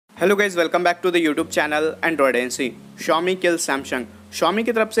Hello guys, welcome back to the YouTube channel Android NC. Xiaomi kills Samsung. Xiaomi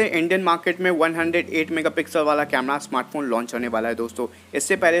की तरफ से Indian market में 108 megapixel वाला camera smartphone launch होने वाला है दोस्तों।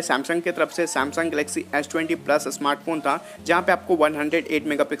 इससे पहले सैमसंग की तरफ से Samsung Galaxy S20 plus smartphone था, जहां पे आपको 108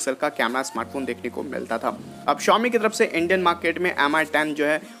 मेगापिक्सल का कैमरा स्मार्टफोन देखने को मिलता था। अब Xiaomi की तरफ से इंडियन मार्केट में Mi 10 जो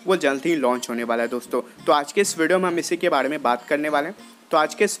है वो जल्द ही लॉन्च होने वाला है दोस्तों। तो आज के इस वीडियो में हम इसी के बारे में बात करने वाले हैं। तो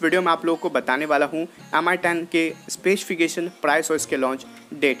आज के इस वीडियो में आप लोगों को बताने वाला हूँ Mi 10 के स्पेसिफिकेशन, प्राइस और इसके लॉन्च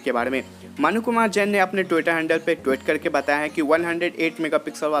डेट के बारे में। मनु कुमार जैन ने अपने ट्विटर हैंडल पे ट्वीट करके बताया है कि 108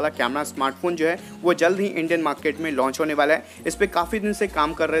 मेगापिक्सल वाला कैमरा स्मार्टफोन जो है वो जल्द ही इंडियन मार्केट में लॉन्च होने वाला है। इस पे काफ़ी दिन से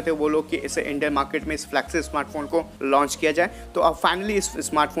काम कर रहे थे वो लोग कि इसे इंडियन मार्केट में इस फ्लैगशिप स्मार्टफोन को लॉन्च किया जाए। तो अब फाइनली इस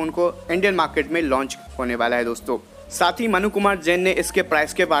स्मार्टफोन को इंडियन मार्केट में लॉन्च होने वाला है दोस्तों। साथ ही मनु कुमार जैन ने इसके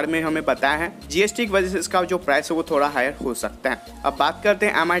प्राइस के बारे में हमें बताया है, जीएसटी की वजह से इसका जो प्राइस है वो थोड़ा हायर हो सकता है। अब बात करते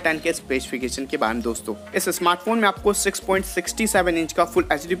हैं Mi 10 के स्पेसिफिकेशन के बारे में दोस्तों। इस स्मार्टफोन में आपको 6.67 इंच का full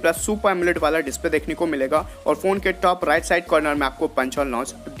HD plus super AMOLED वाला डिस्प्ले देखने को मिलेगा और फोन के टॉप राइट साइड कॉर्नर में आपको पंच होल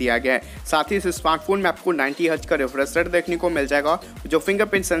नॉच दिया गया है। साथ ही इस स्मार्टफोन में आपको 90 हर्ट्ज का रिफ्रेश रेट देखने को मिल जाएगा। जो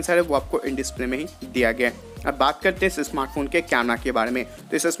फिंगरप्रिंट सेंसर है वो आपको इन डिस्प्ले में ही दिया गया है। अब बात करते हैं इस स्मार्टफोन के कैमरा के बारे में।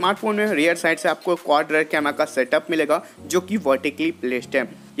 तो इस स्मार्टफोन में रियर साइड से आपको क्वाड रेयर कैमरा का सेटअप मिलेगा जो कि वर्टिकली प्लेस्ड है।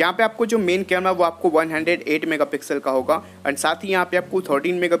 यहाँ पे आपको जो मेन कैमरा वो आपको 108 मेगापिक्सल का होगा एंड साथ ही यहाँ पे आपको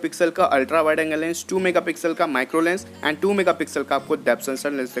 13 मेगापिक्सल का ultra wide angle lens, 2 megapixel का माइक्रो लेंस एंड 2 मेगापिक्सल का आपको डेप्थ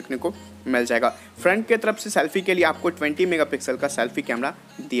सेंसर लेंस देखने को मिल जाएगा। फ्रंट की तरफ से सेल्फी के लिए आपको 20 मेगापिक्सल का सेल्फी कैमरा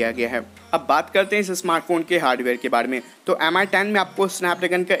दिया गया है। अब बात करते हैं इस स्मार्टफोन के हार्डवेयर के बारे में। तो Mi 10 में आपको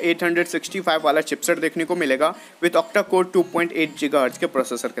स्नैपड्रैगन का 865 वाला चिपसेट देखने को मिलेगा विद ऑक्टा कोर 2.8 गीगाहर्ट्ज के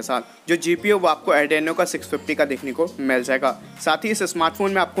प्रोसेसर के साथ। जो जीपीयू वो आपको एड्रेनो का 650 का देखने को मिल जाएगा। साथ ही इस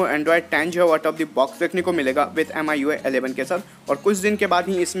स्मार्टफोन में आपको एंड्रॉयड 10 जो है आउट ऑफ द बॉक्स देखने को मिलेगा विद MIUI 11 के साथ और कुछ दिन के बाद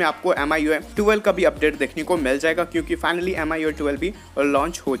ही इसमें आपको MIUI 12 का भी अपडेट देखने को मिल जाएगा, क्योंकि फाइनली MIUI 12 भी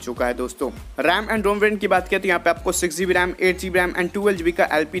लॉन्च हो चुका है दोस्तों। रैम एंड रोम वेरिएंट की बात करें तो यहाँ पे आपको 6GB RAM, 8GB RAM and 12GB का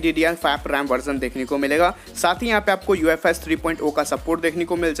LPDDR5 रैम वर्जन देखने को मिलेगा। साथ ही यहाँ पे आपको UFS 3.0 का सपोर्ट देखने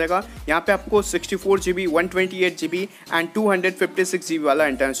को मिल जाएगा। यहाँ पे आपको 64GB, 128GB एंड 256GB वाला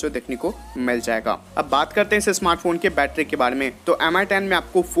इंटरनल स्टोरेज देखने को मिल जाएगा। अब बात करते हैं इस स्मार्टफोन के बैटरी के बारे में। तो Mi 10 में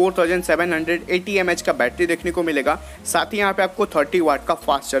आपको 4780 mAh का बैटरी देखने को मिलेगा। साथ ही यहाँ पे आपको 30 वाट का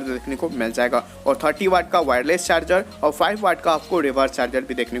फास्ट चार्जर देखने को मिल जाएगा और 30 वाट का वायरलेस चार्जर और 5 वाट का आपको रिवर्स चार्जर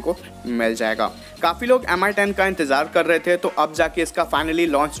भी देखने को मिल जाएगा। काफ़ी लोग Mi 10 का इंतजार कर रहे थे, तो अब जाके इसका फाइनली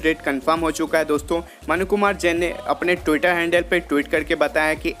लॉन्च डेट कंफर्म हो चुका है दोस्तों। मनु कुमार जैन ने अपने ट्विटर हैंडल पे ट्वीट करके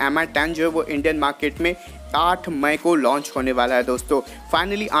बताया कि Mi 10 जो है वो इंडियन मार्केट में 8 मई को लॉन्च होने वाला है दोस्तों।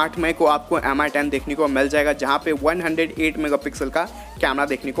 फाइनली 8 मई को आपको Mi 10 देखने को मिल जाएगा, जहां पे 108 मेगापिक्सल का कैमरा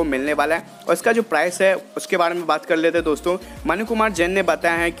देखने को मिलने वाला है। और इसका जो प्राइस है उसके बारे में बात कर लेते हैं दोस्तों। मनु कुमार जैन ने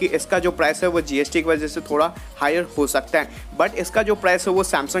बताया है कि इसका जो प्राइस है वो जीएसटी की वजह से थोड़ा हायर हो सकता है, बट इसका जो प्राइस है वो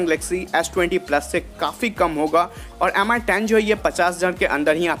सैमसंग गैलेक्सी S20 प्लस से काफ़ी कम होगा और Mi 10 जो है ये 50,000 के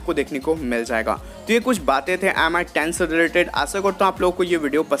अंदर ही आपको देखने को मिल जाएगा। तो ये कुछ बातें थे Mi 10 से रिलेटेड। आशा करता हूँ आप लोगों को ये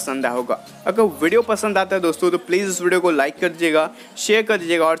वीडियो पसंद आया होगा। अगर वीडियो पसंद आता है दोस्तों तो प्लीज़ इस वीडियो को लाइक कर दीजिएगा, शेयर कर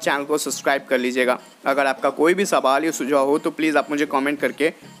दीजिएगा और चैनल को सब्सक्राइब कर लीजिएगा। अगर आपका कोई भी सवाल या सुझाव हो तो प्लीज़ आप मुझे कमेंट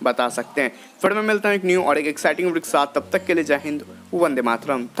करके बता सकते हैं। फिर मैं मिलता हूँ एक न्यू और एक एक्साइटिंग वीडियो के साथ। तब तक के लिए जय Hind, Vande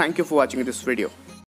Mataram. Thank you for watching this video.